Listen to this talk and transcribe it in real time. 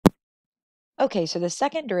Okay, so the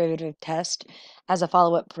second derivative test, as a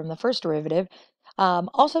follow-up from the first derivative,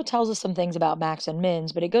 also tells us some things about max and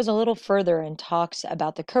mins, but it goes a little further and talks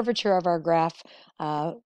about the curvature of our graph,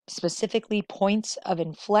 uh, specifically points of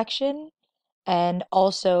inflection and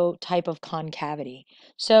also type of concavity.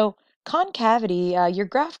 So concavity, your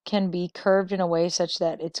graph can be curved in a way such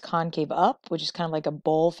that it's concave up, which is kind of like a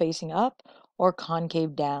bowl facing up, or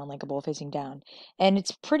concave down, like a bowl facing down. And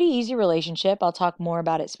it's pretty easy relationship. I'll talk more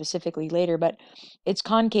about it specifically later, but it's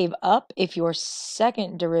concave up if your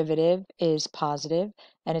second derivative is positive,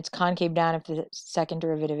 and it's concave down if the second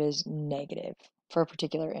derivative is negative for a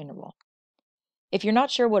particular interval. If you're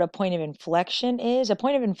not sure what a point of inflection is, a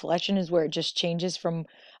point of inflection is where it just changes from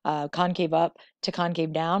concave up to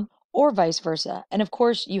concave down, or vice versa. And of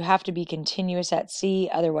course, you have to be continuous at C,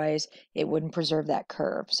 otherwise it wouldn't preserve that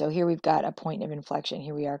curve. So here we've got a point of inflection.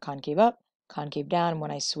 Here we are concave up, concave down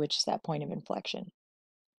when I switch that point of inflection.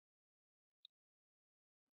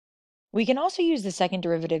 We can also use the second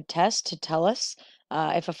derivative test to tell us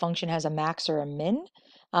if a function has a max or a min.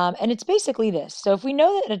 And it's basically this. So if we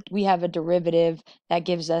know that we have a derivative that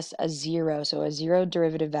gives us a zero, so a zero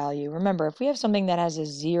derivative value, remember, if we have something that has a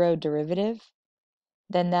zero derivative,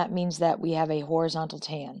 then that means that we have a horizontal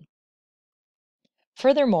tan.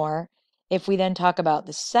 Furthermore, if we then talk about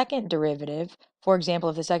the second derivative, for example,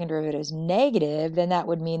 if the second derivative is negative, then that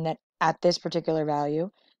would mean that at this particular value,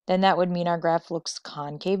 then that would mean our graph looks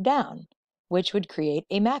concave down, which would create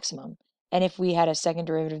a maximum. And if we had a second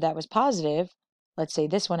derivative that was positive, let's say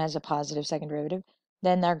this one has a positive second derivative,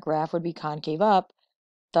 then our graph would be concave up,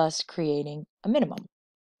 thus creating a minimum.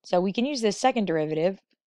 So we can use this second derivative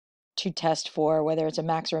to test for whether it's a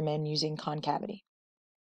max or a min using concavity.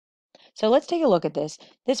 So let's take a look at this.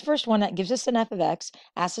 This first one that gives us an f of x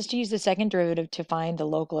asks us to use the second derivative to find the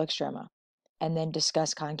local extrema and then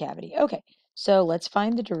discuss concavity. Okay, so let's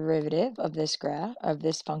find the derivative of this graph, of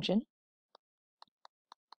this function.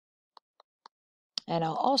 And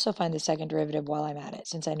I'll also find the second derivative while I'm at it,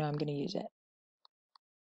 since I know I'm going to use it.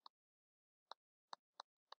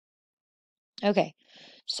 Okay,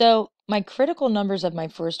 so my critical numbers of my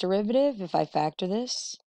first derivative, if I factor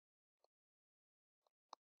this,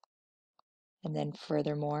 and then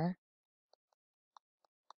furthermore,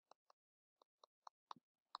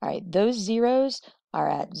 all right, those zeros are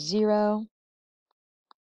at 0,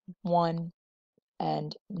 1,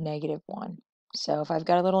 and -1. So if I've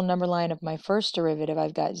got a little number line of my first derivative,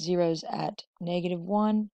 I've got zeros at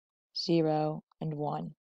 -1, 0, and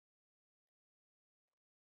 1.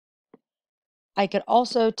 I could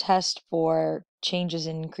also test for changes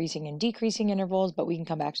in increasing and decreasing intervals, but we can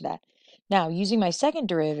come back to that. Now, using my second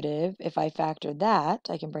derivative, if I factor that,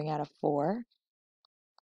 I can bring out a 4.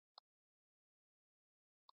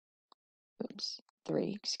 Oops,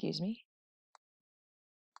 3, excuse me.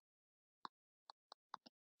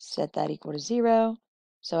 Set that equal to 0.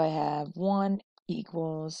 So I have 1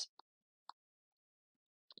 equals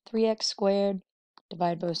 3x squared,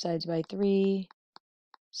 divide both sides by 3,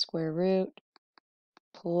 square root,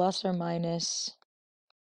 plus or minus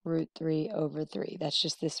root 3 over 3. That's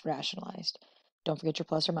just this rationalized. Don't forget your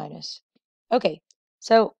plus or minus. Okay,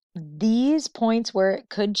 so these points where it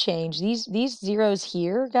could change, these zeros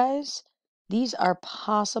here, guys, these are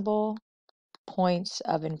possible points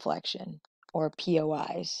of inflection, or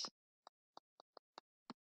POIs.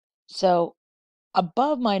 So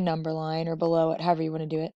above my number line, or below it, however you want to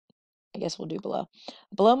do it, I guess we'll do below.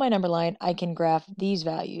 Below my number line, I can graph these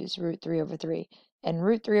values, root 3 over 3. And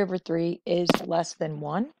root 3 over 3 is less than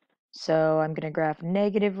 1. So I'm going to graph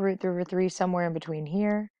negative root 3 over 3 somewhere in between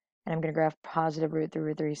here. And I'm going to graph positive root 3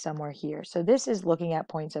 over 3 somewhere here. So this is looking at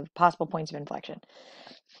possible points of inflection.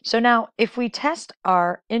 So now, if we test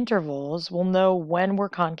our intervals, we'll know when we're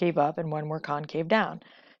concave up and when we're concave down.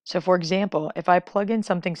 So for example, if I plug in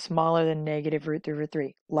something smaller than negative root 3 over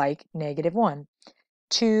 3, like -1,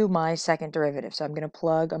 to my second derivative. So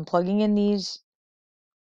I'm plugging in these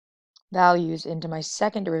values into my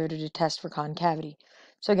second derivative to test for concavity.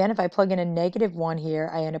 So again, if I plug in a -1 here,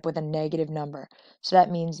 I end up with a negative number. So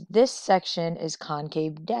that means this section is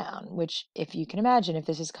concave down, which if you can imagine, if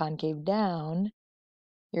this is concave down,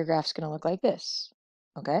 your graph's going to look like this,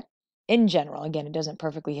 okay? In general, again, it doesn't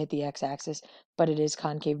perfectly hit the x-axis, but it is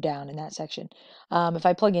concave down in that section. If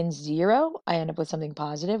I plug in 0, I end up with something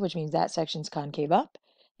positive, which means that section's concave up.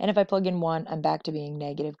 And if I plug in 1, I'm back to being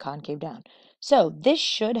negative concave down. So this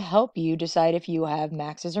should help you decide if you have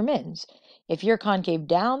maxes or mins. If you're concave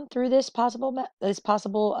down through this possible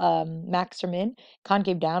max or min,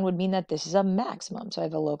 concave down would mean that this is a maximum. So I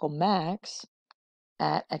have a local max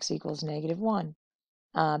at x equals -1.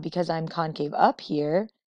 Because I'm concave up here,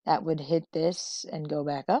 that would hit this and go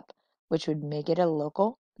back up. which would make it a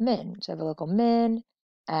local min. So I have a local min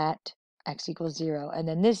at x equals 0. And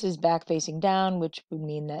then this is back facing down, which would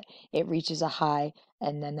mean that it reaches a high,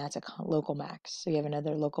 and then that's a local max. So you have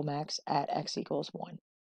another local max at x equals 1.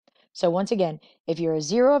 So once again, if you're a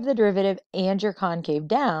 0 of the derivative and you're concave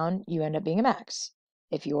down, you end up being a max.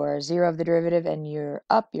 If you're 0 of the derivative and you're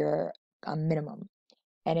up, you're a minimum.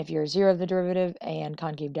 And if you're 0 of the derivative and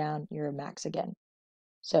concave down, you're a max again.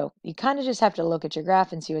 So you kind of just have to look at your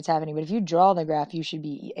graph and see what's happening. But if you draw the graph, you should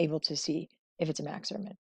be able to see if it's a max or a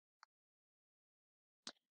min.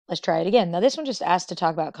 Let's try it again. Now this one just asks to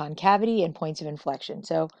talk about concavity and points of inflection.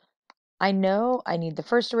 So I know I need the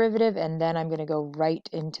first derivative, and then I'm going to go right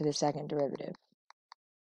into the second derivative.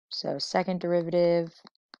 So second derivative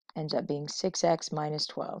ends up being 6x minus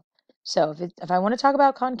 12. So if I want to talk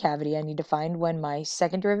about concavity, I need to find when my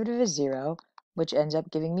second derivative is 0, which ends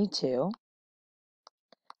up giving me 2.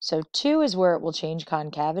 So 2 is where it will change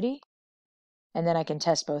concavity, and then I can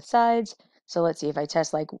test both sides. So let's see, if I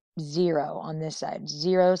test like 0 on this side,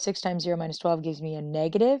 0, 6 times 0 minus 12 gives me a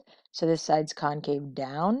negative, so this side's concave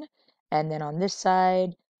down. And then on this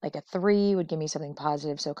side, like a 3 would give me something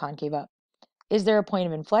positive, so concave up. Is there a point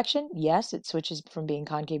of inflection? Yes, it switches from being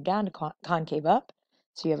concave down to concave up.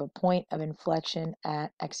 So you have a point of inflection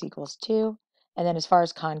at x equals 2. And then as far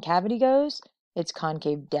as concavity goes, it's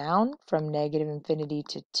concave down from negative infinity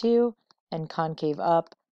to 2 and concave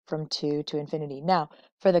up from 2 to infinity. Now,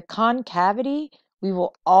 for the concavity, we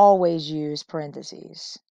will always use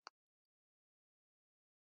parentheses.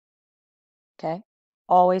 Okay?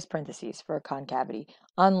 Always parentheses for concavity,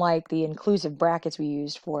 unlike the inclusive brackets we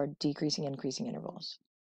used for decreasing and increasing intervals.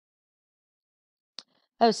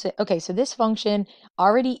 Oh, so, okay, so this function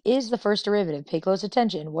already is the first derivative. Pay close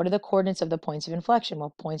attention. What are the coordinates of the points of inflection?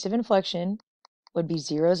 Well, points of inflection would be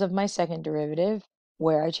zeros of my second derivative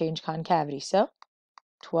where I change concavity. So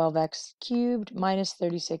 12x cubed minus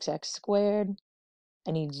 36x squared.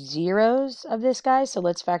 I need zeros of this guy, so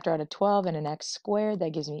let's factor out a 12 and an x squared.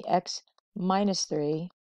 That gives me x minus 3.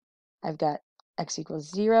 I've got x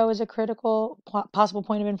equals 0 as a critical possible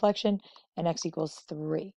point of inflection, and x equals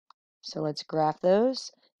 3. So let's graph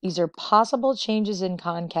those. These are possible changes in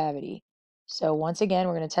concavity. So once again,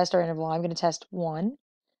 we're going to test our interval. I'm going to test 1.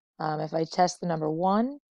 If I test the number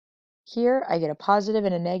 1 here, I get a positive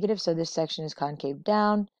and a negative, so this section is concave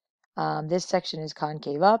down. This section is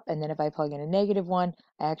concave up, and then if I plug in a negative 1,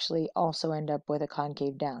 I actually also end up with a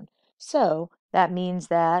concave down. So that means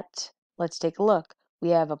that, let's take a look. We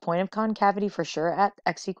have a point of concavity for sure at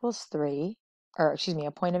x equals 3, or excuse me,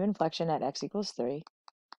 a point of inflection at x equals 3,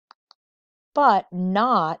 but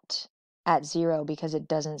not at 0 because it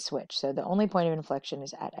doesn't switch. So the only point of inflection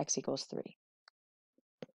is at x equals 3.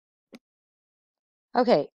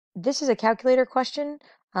 Okay, this is a calculator question.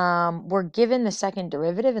 We're given the second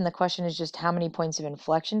derivative, and the question is just how many points of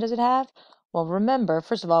inflection does it have? Well, remember,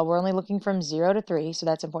 first of all, we're only looking from 0 to 3, so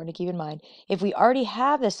that's important to keep in mind. If we already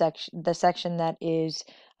have the section that is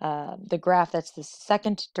the graph that's the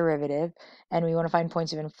second derivative, and we want to find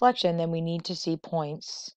points of inflection, then we need to see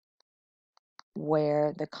points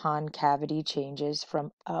where the concavity changes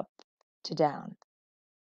from up to down.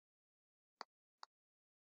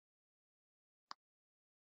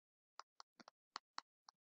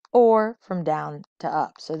 Or from down to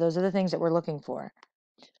up. So those are the things that we're looking for.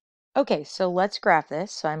 Okay, so let's graph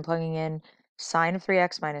this. So I'm plugging in sine of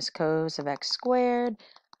 3x minus cos of x squared.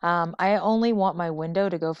 I only want my window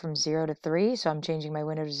to go from 0 to 3, so I'm changing my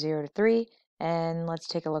window to 0 to 3. And let's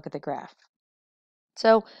take a look at the graph.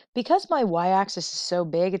 So because my y-axis is so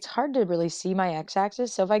big, it's hard to really see my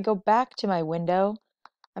x-axis. So if I go back to my window,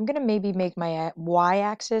 I'm going to maybe make my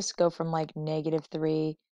y-axis go from like negative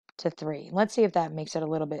 3 to 3. Let's see if that makes it a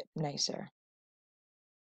little bit nicer.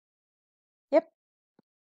 Yep.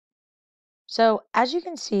 So as you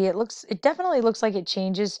can see, it definitely looks like it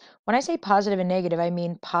changes. When I say positive and negative, I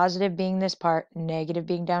mean positive being this part, negative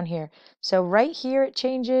being down here. So right here it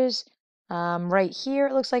changes. Right here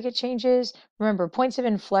it looks like it changes. Remember, points of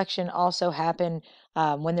inflection also happen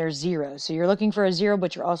when there's zeros. So you're looking for a 0,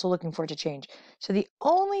 but you're also looking for it to change. So the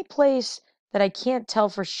only place that I can't tell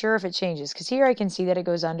for sure if it changes, because here I can see that it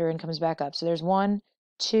goes under and comes back up. So there's 1,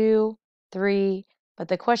 2, 3. But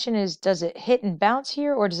the question is, does it hit and bounce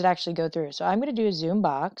here or does it actually go through? So I'm going to do a zoom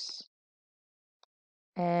box.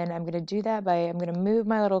 And I'm going to do that by, I'm going to move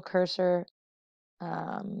my little cursor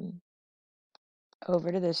over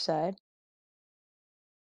to this side.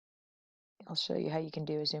 I'll show you how you can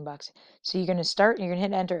do a zoom box. So you're going to start, and you're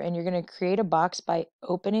going to hit enter, and you're going to create a box by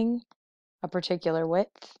opening a particular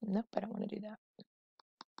width. Nope, I don't want to do that.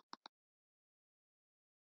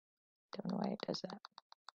 Don't know why it does that.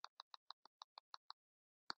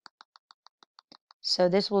 So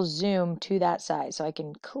this will zoom to that side so I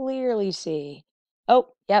can clearly see.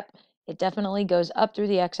 Oh, yep, it definitely goes up through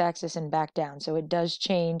the x-axis and back down. So it does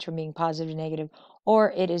change from being positive to negative,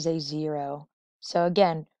 or it is a 0. So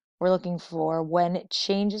again, we're looking for when it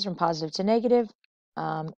changes from positive to negative,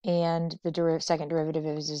 and the second derivative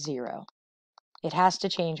is a 0. It has to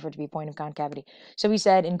change for it to be a point of concavity. So we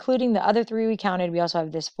said, including the other 3 we counted, we also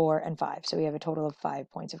have this 4 and 5. So we have a total of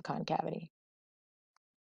 5 points of concavity.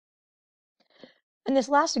 In this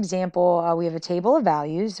last example, we have a table of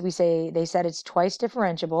values. They said it's twice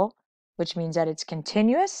differentiable, which means that it's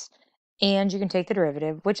continuous, and you can take the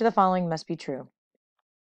derivative. Which of the following must be true?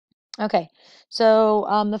 Okay, so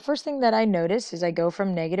the first thing that I notice is I go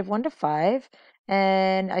from -1 to 5,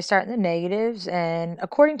 and I start in the negatives, and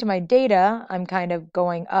according to my data, I'm kind of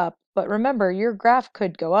going up. But remember, your graph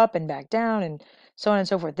could go up and back down, and so on and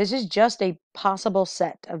so forth. This is just a possible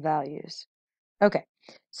set of values. Okay,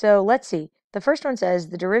 so let's see. The first one says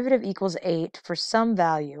the derivative equals 8 for some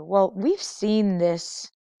value. Well, we've seen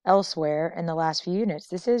this elsewhere in the last few units.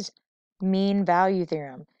 This is mean value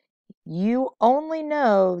theorem. You only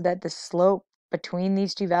know that the slope between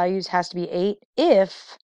these two values has to be 8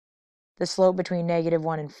 if the slope between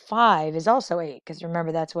 -1 and 5 is also 8, because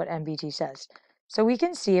remember, that's what MVT says. So we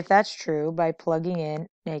can see if that's true by plugging in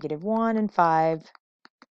 -1 and 5,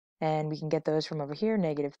 and we can get those from over here,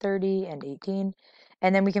 -30 and 18.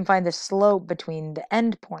 And then we can find the slope between the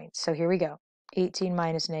endpoints. So here we go. 18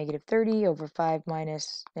 minus -30 over 5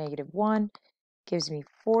 minus -1 gives me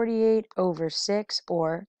 48 over 6,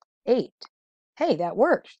 or 8. Hey, that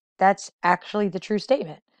works. That's actually the true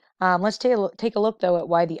statement. Let's take a look, though, at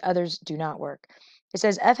why the others do not work. It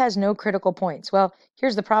says F has no critical points. Well,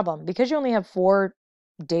 here's the problem. Because you only have 4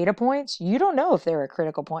 data points, you don't know if they're a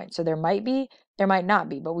critical point. So there might be, there might not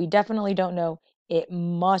be, but we definitely don't know. It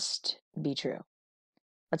must be true.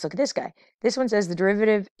 Let's look at this guy. This one says the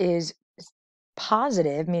derivative is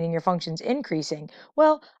positive, meaning your function's increasing.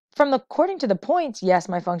 Well, according to the points, yes,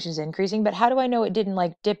 my function's increasing, but how do I know it didn't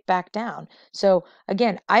like dip back down? So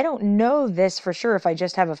again, I don't know this for sure if I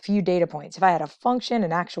just have a few data points. If I had a function,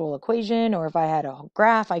 an actual equation, or if I had a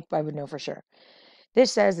graph, I would know for sure.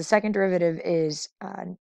 This says the second derivative is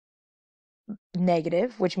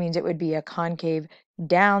negative, which means it would be a concave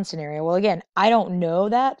down scenario. Well, again, I don't know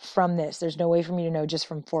that from this. There's no way for me to know just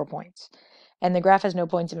from 4 points. And the graph has no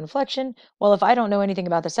points of inflection. Well, if I don't know anything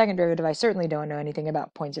about the second derivative, I certainly don't know anything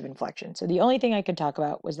about points of inflection. So the only thing I could talk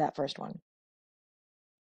about was that first one.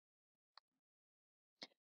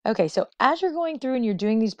 Okay, so as you're going through and you're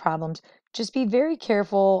doing these problems, just be very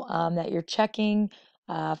careful that you're checking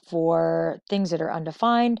for things that are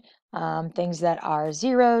undefined, things that are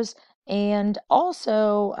zeros, and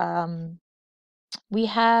also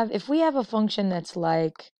if we have a function that's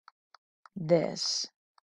like this,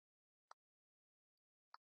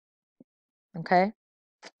 okay?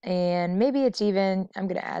 And maybe it's even, I'm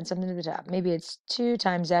going to add something to the top. Maybe it's 2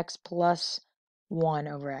 times x plus 1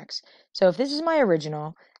 over x. So if this is my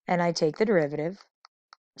original and I take the derivative,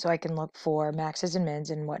 so I can look for maxes and mins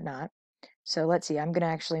and whatnot. So let's see, I'm going to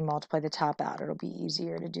actually multiply the top out. It'll be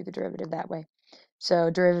easier to do the derivative that way. So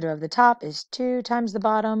derivative of the top is 2 times the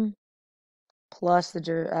bottom plus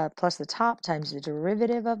the top times the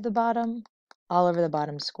derivative of the bottom all over the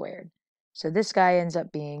bottom squared. So this guy ends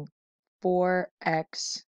up being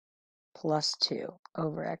 4x plus 2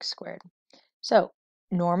 over x squared. So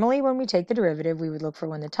normally when we take the derivative, we would look for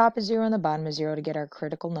when the top is 0 and the bottom is 0 to get our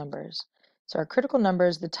critical numbers. So our critical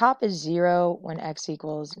numbers, the top is 0 when x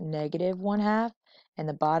equals -1/2, and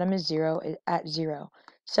the bottom is 0 at 0.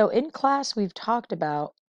 So in class, we've talked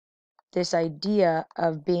about this idea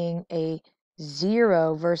of being a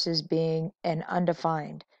 0 versus being an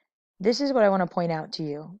undefined. This is what I want to point out to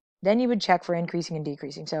you. Then you would check for increasing and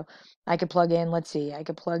decreasing. So I could plug in, let's see, I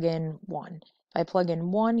could plug in 1. If I plug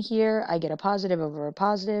in 1 here, I get a positive over a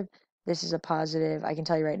positive. This is a positive. I can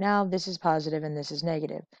tell you right now, this is positive and this is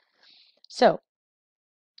negative. So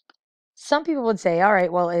some people would say, all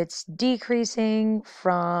right, well, it's decreasing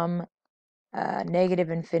from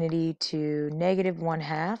 -infinity to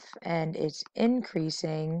 -1/2, and it's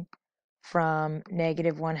increasing from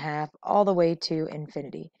 -1/2 all the way to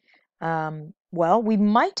infinity. Well, we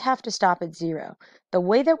might have to stop at 0. The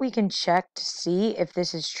way that we can check to see if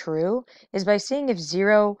this is true is by seeing if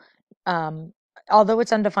 0, although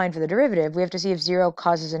it's undefined for the derivative, we have to see if 0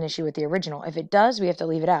 causes an issue with the original. If it does, we have to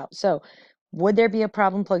leave it out. So would there be a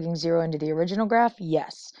problem plugging 0 into the original graph?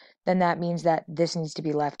 Yes. Then that means that this needs to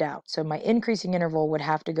be left out. So my increasing interval would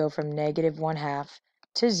have to go from -1/2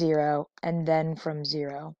 to 0, and then from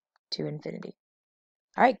 0 to infinity.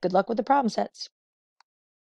 All right, good luck with the problem sets.